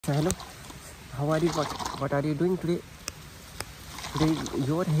So hello, how are you? What are you doing today? Today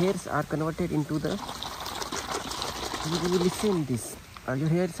your hairs are converted into the. You listen this. Your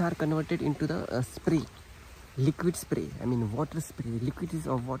hairs are converted into the spray, liquid spray. I mean water spray. Liquid is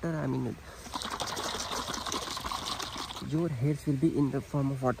of water. I mean your hairs will be in the form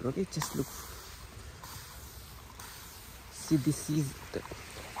of water. Okay, just look. See, this is the,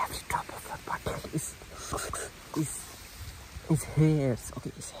 every drop of your bottle is hairs. Okay,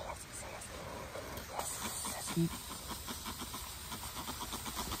 it's hairs. It's hairs. Yes. See.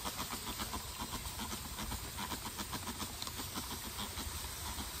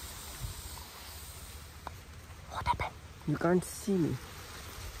 What happened? You can't see me.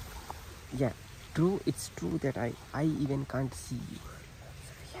 Yeah, true. It's true that I even can't see you.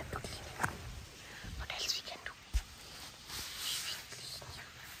 So we have to clean it up. What else we can do?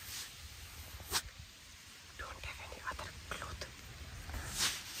 We don't have any other cloth.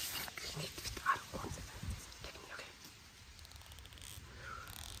 We will clean it with our own. Get me, okay?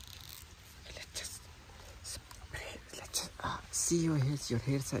 Let's just spray. Let's just see your hairs. Your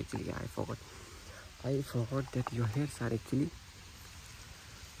hairs actually. I forgot that your hairs are actually.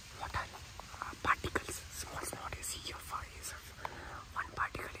 What are particles? Small. You see your hairs. One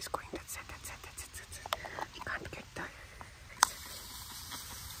particle is going. That's it. You can't get the exactly.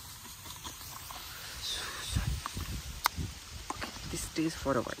 Okay, this stays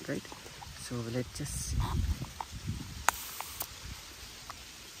for a while, right? So let's just see.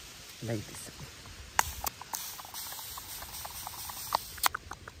 Like this.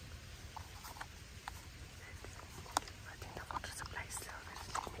 I think the water supply is very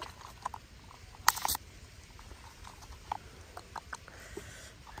limited.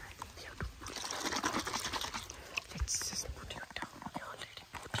 I think we have to put it. Let's just put you down. We already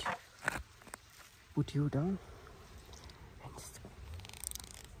put you down. And just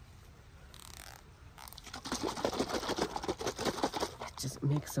let's just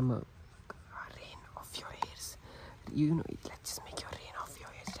make some rain of your hairs. You know it. Let's just make your rain of your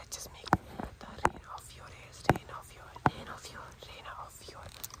hairs. Let's just make the rain of your hairs. Rain of your hairs. Rain of your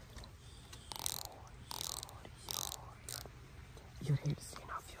hairs.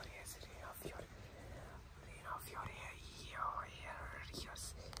 Rain of your hair. Your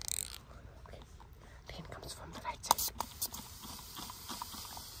ears. Okay. Rain comes from the right side.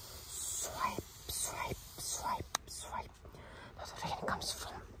 Swipe. Now the rain comes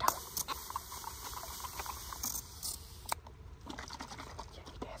from down. Yeah,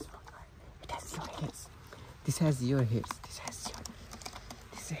 it has your hairs.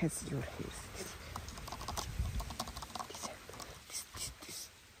 This has your hairs.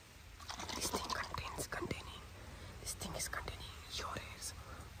 This thing is containing your hairs.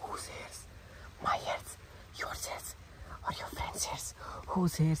 Whose hairs? My hairs, yours hairs, or your friend's hairs.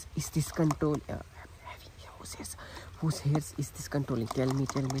 Whose hairs is this control? Whose hairs is this controlling? Tell me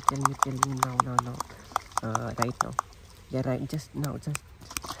now. Right now. Yeah, right. Just now.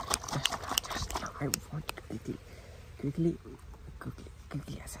 I want quickly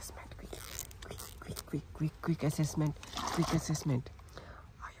assessment. Quick assessment.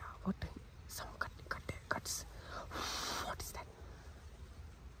 Oh, yeah. What? Some cuts. What is that?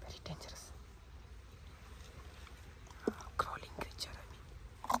 Very dangerous. Crawling creature.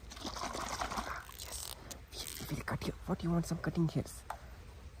 I mean. Yes. We will cut you. What you want? Some cutting hairs.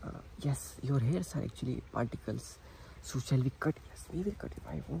 Yes, your hairs are actually particles. So shall we cut? Yes, we will cut it.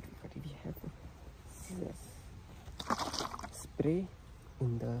 Why won't we cut it? We have scissors. Spray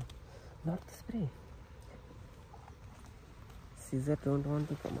in the. Not the spray. Scissors don't want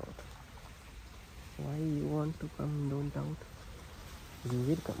to come out. Why you want to come? Don't doubt. You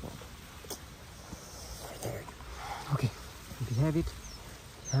will come out. Okay, we have it.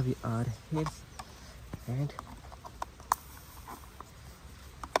 We have our hairs, and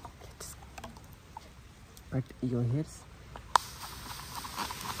let's cut your hairs.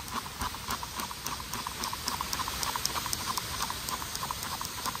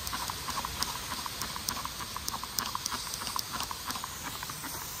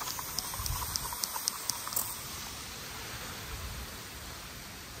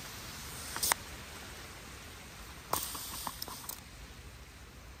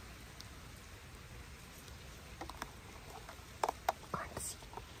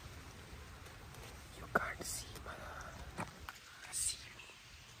 You can't see, mother. See me.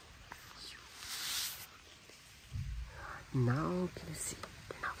 Now can you see?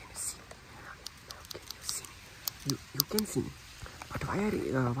 Now can you see me? You can see me. But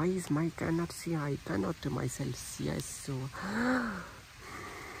why is my cannot see? I cannot myself see. I so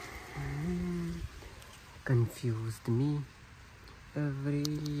confused me. every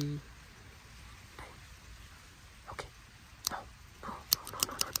time. Okay. No. No. No. No.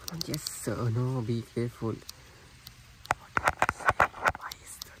 No. No. No. Yes. No. Be careful. Why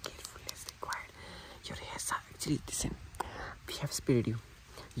is the carefulness required? Your hairs are actually listen. We have sprayed you.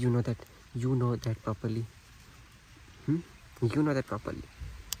 You know that. You know that properly. You know that properly.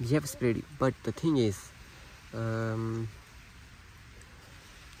 We have sprayed you. But the thing is, the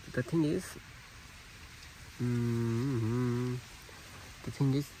thing is,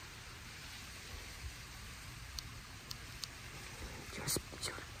 your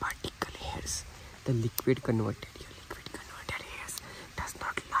particle hairs, the liquid converted, your liquid converted hairs does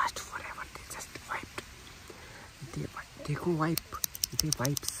not last forever. They just wiped. They go wipe. They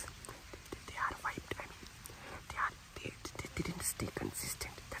wipes. They are wiped. I mean, they didn't stay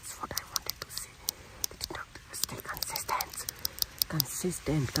consistent. That's what I wanted to say. They did not stay consistent.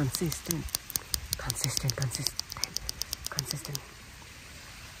 Consistent.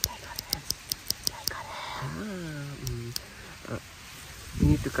 Like our hands. Like our hands. You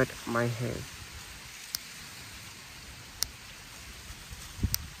need to cut my hair.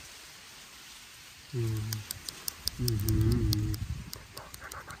 No.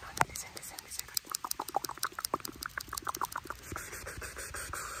 Listen.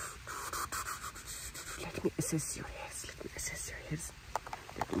 Let me assess your hairs.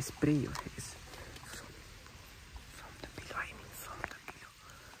 Let me spray your hairs. From the below, I mean from the below.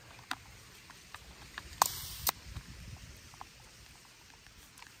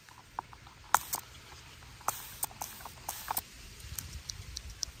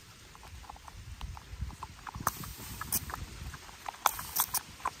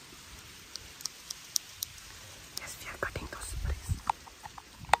 Yes, we are cutting those sprays.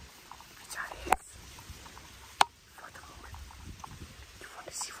 Which are hairs. For the moment. You want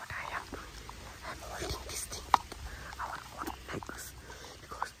to see what I am doing? I am holding this thing our own legs.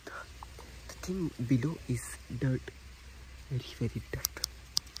 Because the thing below is dirt. Very dirt.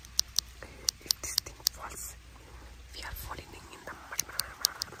 If this thing falls, we are falling in the mud.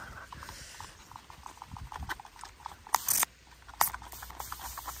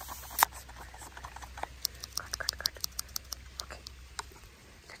 Cut. Okay.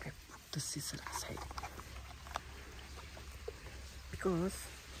 Let me put the scissor aside. Because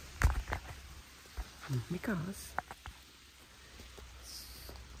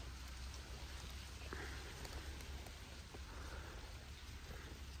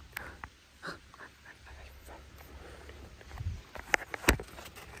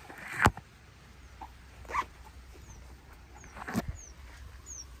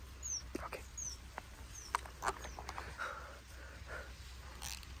okay.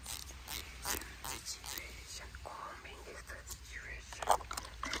 Situation combing is the situation.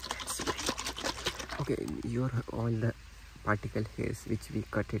 Okay, all the particle hairs which we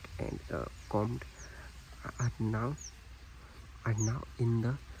cut it and combed are now in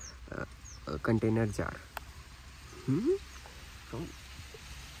the container jar. So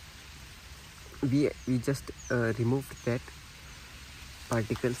we just removed that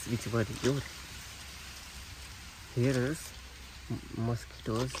particles which were your hairs,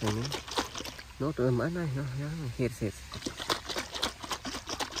 mosquitoes. I mean, not hairs.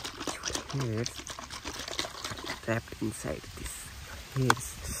 Your hairs trapped inside this. Hairs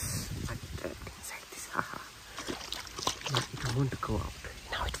are trapped inside this. Now it won't go out.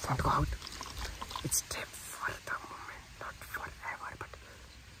 It's trapped for the moment, not forever, but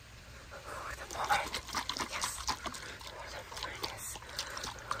for the moment. Yes. For the moment, yes.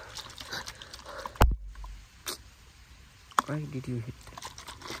 Why did you hit that?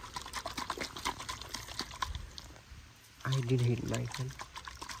 I didn't hit my hand.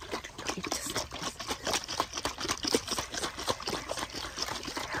 It just happens.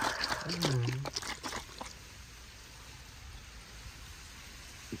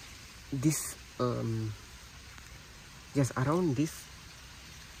 This just around this.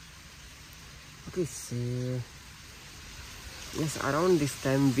 Okay, yes, around this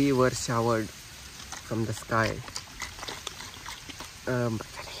time we were showered from the sky. By the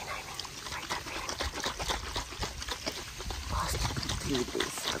rain, by the rain. Past 3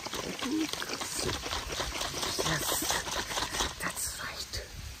 days ago. Yes, that's right.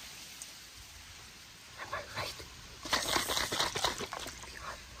 Am I right? Yes, we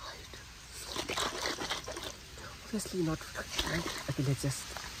are right. Obviously not right. Okay, let's just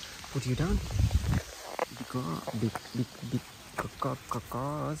put you down.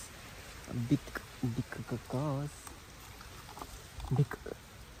 Big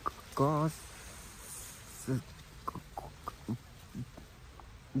cause.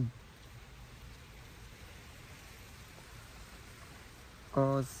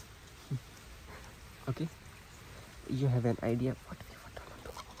 cause okay, you have an idea what we want to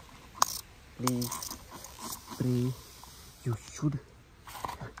do. Please spray. You should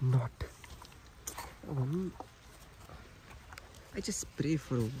not. I just spray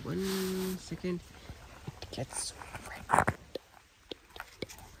for 1 second. It gets wet.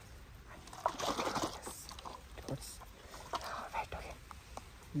 Yes, it got wet. Okay.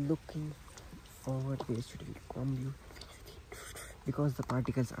 Looking forward, where should we comb you? Because the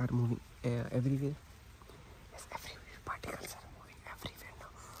particles are moving everywhere. Yes, everywhere. Particles are moving everywhere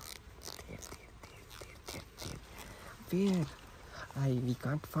now. There. Where? We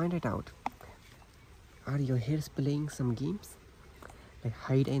can't find it out. Are your hairs playing some games? Like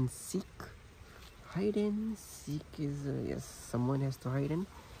hide and seek? Hide and seek is, yes, someone has to hide and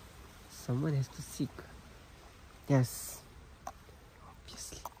someone has to seek. Yes.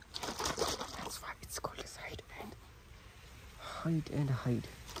 Obviously. That's why it's called as hide and hide.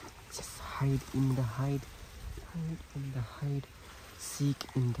 Just hide in the hide. Hide in the hide. Seek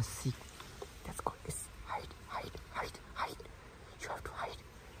in the seek. That's called as hide. You have to hide.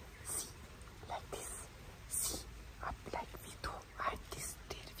 See, like this. See, up like we do. And this,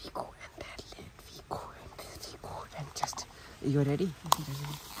 there we go. And then let we go. And there we go. And just, you ready?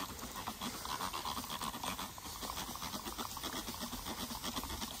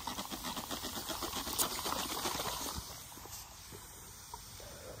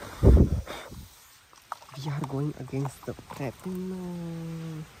 We are going against the trap. No.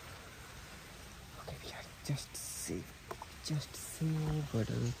 Okay, we are just safe. But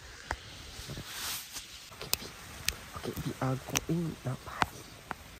okay, we are going up.